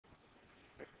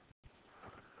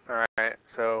right?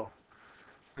 So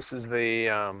this is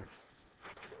the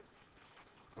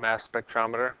mass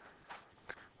spectrometer.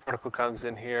 Particle comes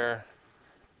in here,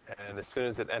 and as soon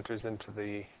as it enters into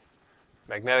the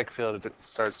magnetic field, it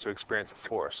starts to experience a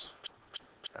force.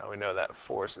 Now we know that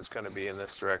force is going to be in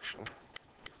this direction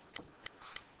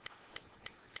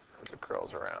as it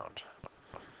curls around.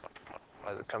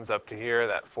 As it comes up to here,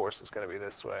 that force is going to be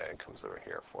this way, and comes over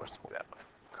here, force will be that way,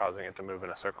 causing it to move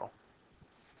in a circle.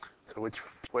 So which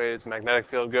way does the magnetic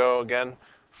field go? Again,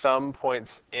 thumb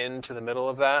points into the middle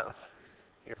of that.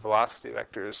 Your velocity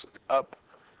vector is up,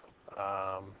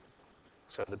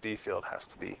 so the B field has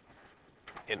to be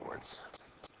inwards.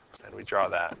 And we draw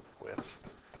that with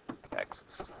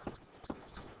x's.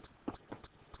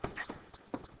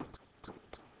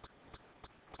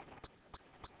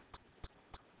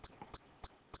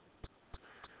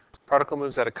 Particle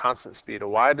moves at a constant speed.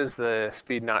 Why does the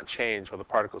speed not change while the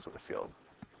particle's in the field?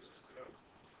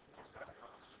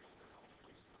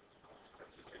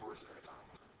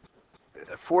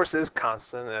 The force is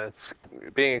constant, and it's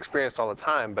being experienced all the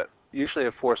time, but usually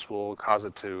a force will cause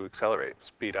it to accelerate,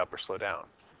 speed up, or slow down.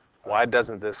 Why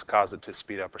doesn't this cause it to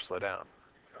speed up or slow down?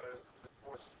 Because the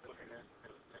force is looking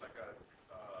at like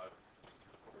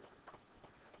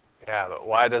Yeah, but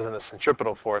why doesn't a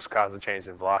centripetal force cause a change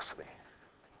in velocity?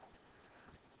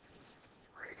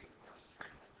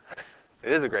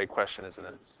 It is a great question, isn't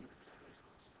it?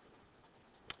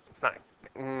 It's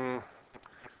not.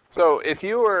 So if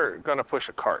you were going to push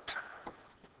a cart,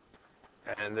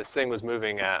 and this thing was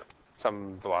moving at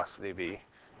some velocity v,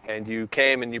 and you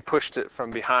came and you pushed it from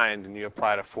behind and you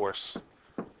applied a force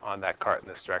on that cart in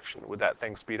this direction, would that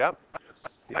thing speed up?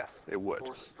 Yes, it would.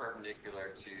 Force is perpendicular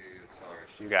to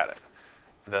acceleration. You got it.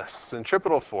 The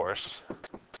centripetal force,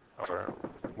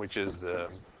 which is the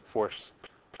force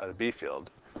of the B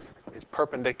field, is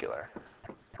perpendicular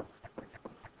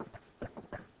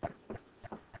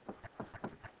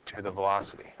to the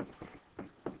velocity.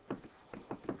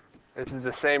 This is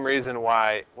the same reason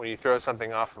why when you throw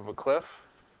something off of a cliff,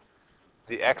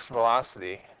 the x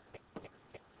velocity,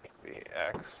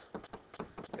 Vx,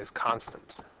 is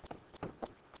constant.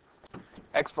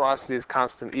 X velocity is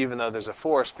constant even though there's a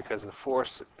force, because the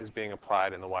force is being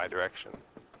applied in the y direction.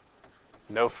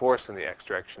 No force in the x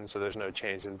direction, so there's no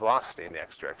change in velocity in the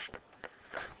x direction.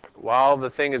 While the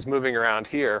thing is moving around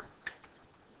here,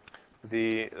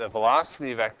 the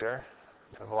velocity vector,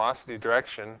 the velocity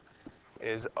direction,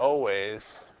 is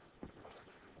always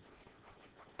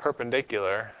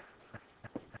perpendicular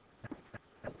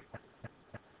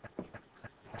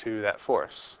to that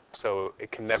force. So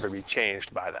it can never be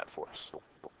changed by that force.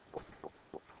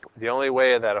 The only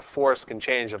way that a force can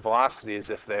change a velocity is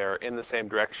if they're in the same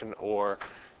direction, or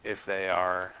if they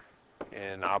are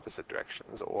in opposite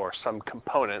directions, or some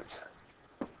component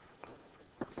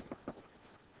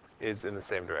is in the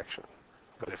same direction.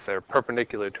 But if they're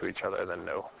perpendicular to each other, then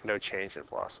no change in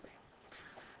velocity.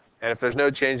 And if there's no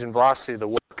change in velocity, the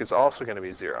work is also going to be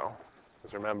zero.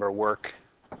 Because remember, work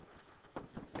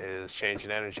is change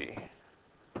in energy,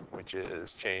 which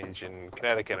is change in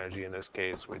kinetic energy in this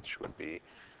case, which would be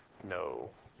no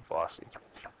velocity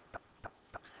change.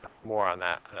 More on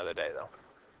that another day, though.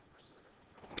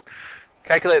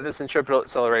 Calculate the centripetal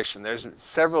acceleration. There's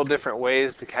several different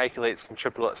ways to calculate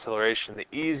centripetal acceleration. The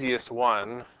easiest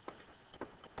one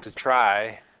to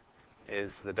try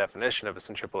is the definition of a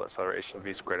centripetal acceleration,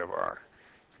 v squared over r.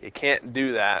 You can't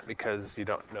do that because you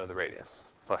don't know the radius.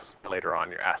 Plus, later on,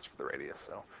 you're asked for the radius,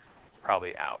 so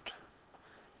probably out.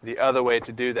 The other way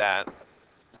to do that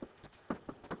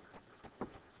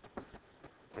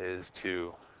is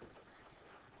to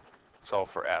solve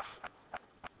for f.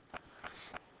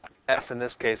 F in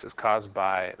this case is caused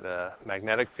by the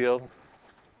magnetic field.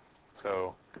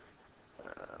 So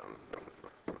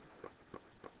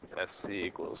Fc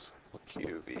equals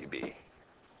QVB.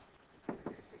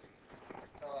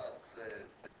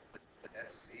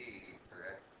 SC for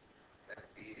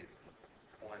FB is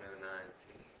 0.09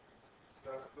 T.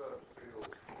 that's the field.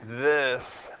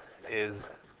 This is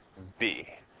B,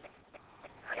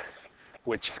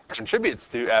 which contributes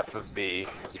to f of B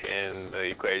in the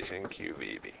equation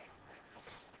QVB.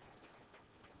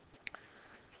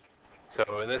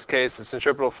 So in this case, the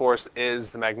centripetal force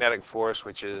is the magnetic force,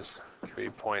 which is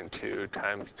 3.2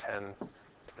 times 10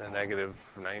 to the negative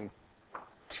 19th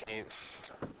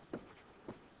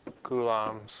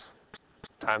coulombs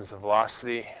times the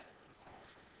velocity,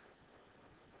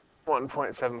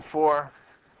 1.74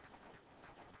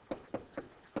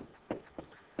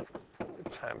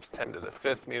 times 10 to the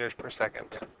 5th meters per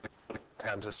second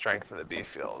times the strength of the B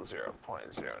field,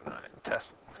 0.09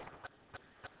 Teslas.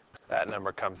 That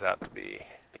number comes out to be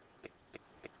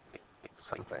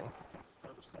something.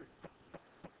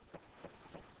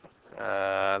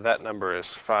 That number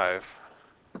is 5.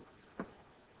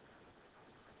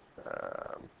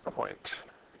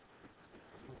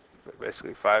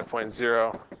 Basically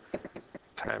 5.0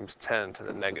 times 10 to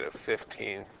the negative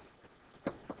 15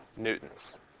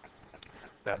 newtons.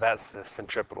 Now that's the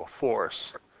centripetal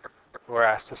force. We're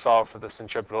asked to solve for the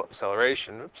centripetal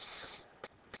acceleration. Oops.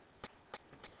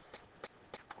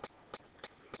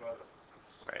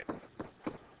 Right.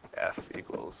 F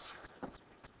equals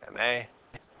ma.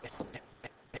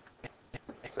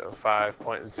 So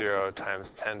 5.0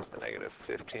 times 10 to the negative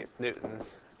 15th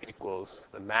newtons equals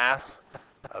the mass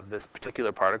of this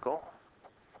particular particle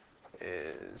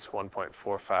is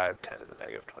 1.45 10 to the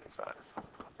negative 25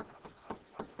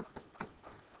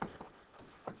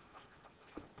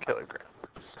 kilograms.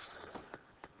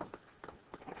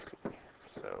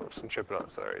 So centripetal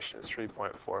acceleration is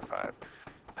 3.45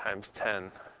 times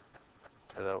 10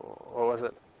 to the, what was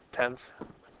it, 10th?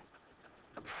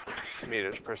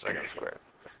 Meters per second squared.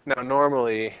 Now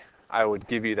normally I would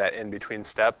give you that in between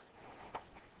step.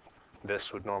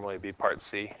 This would normally be part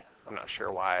C. I'm not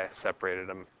sure why I separated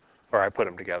them, or I put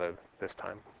them together this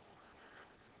time.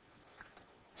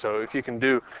 So if you can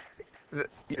do,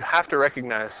 you have to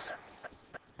recognize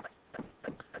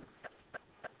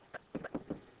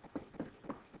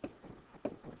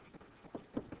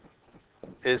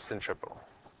is centripetal.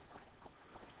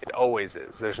 It always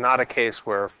is. There's not a case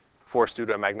where force due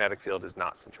to a magnetic field is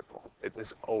not centripetal. It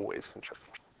is always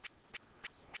centripetal.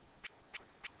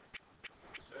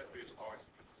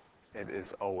 It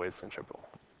is always centripetal.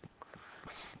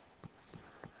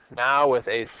 Now with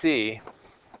AC,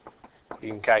 you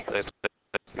can calculate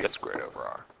the squared over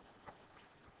R.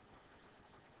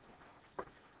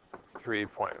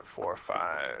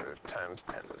 3.45 times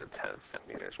 10 to the 10th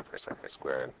meters per second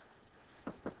squared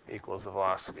equals the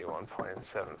velocity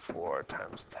 1.74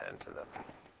 times 10 to the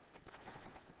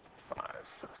 5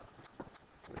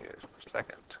 meters per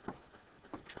second.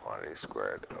 Quantity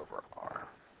squared over R.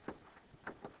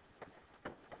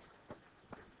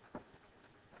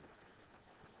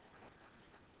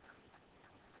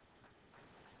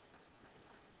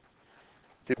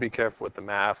 Do be careful with the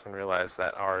math and realize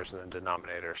that R is in the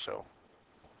denominator, so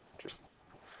just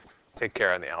take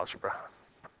care on the algebra.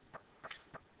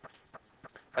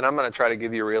 And I'm going to try to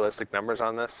give you realistic numbers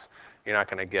on this. You're not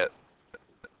going to get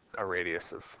a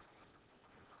radius of,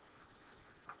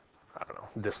 I don't know,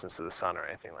 distance to the sun or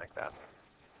anything like that.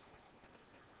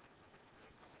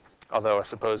 Although I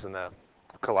suppose in the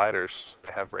colliders,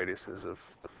 they have radiuses of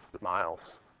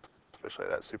miles, especially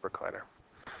that super collider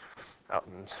out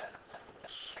in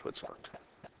Switzerland.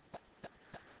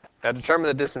 Now determine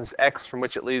the distance x from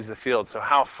which it leaves the field. So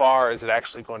how far is it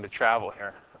actually going to travel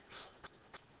here?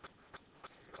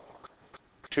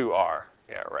 2r.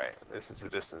 Yeah, right. This is the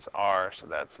distance r, so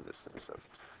that's the distance of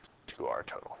 2r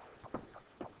total.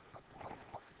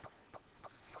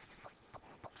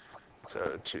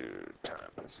 So 2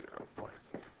 times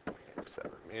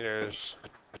 0.7 meters,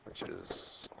 which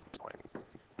is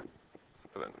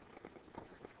 0.74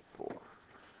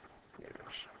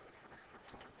 meters.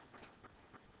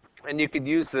 And you could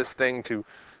use this thing to,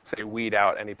 say, weed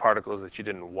out any particles that you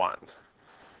didn't want.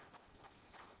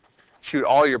 Shoot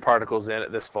all your particles in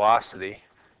at this velocity,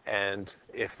 and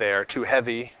if they are too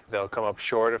heavy, they'll come up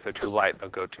short. If they're too light, they'll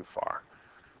go too far.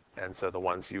 And so the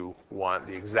ones you want,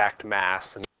 the exact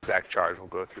mass and the exact charge, will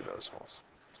go through those holes.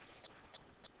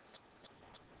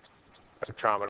 Spectrometer.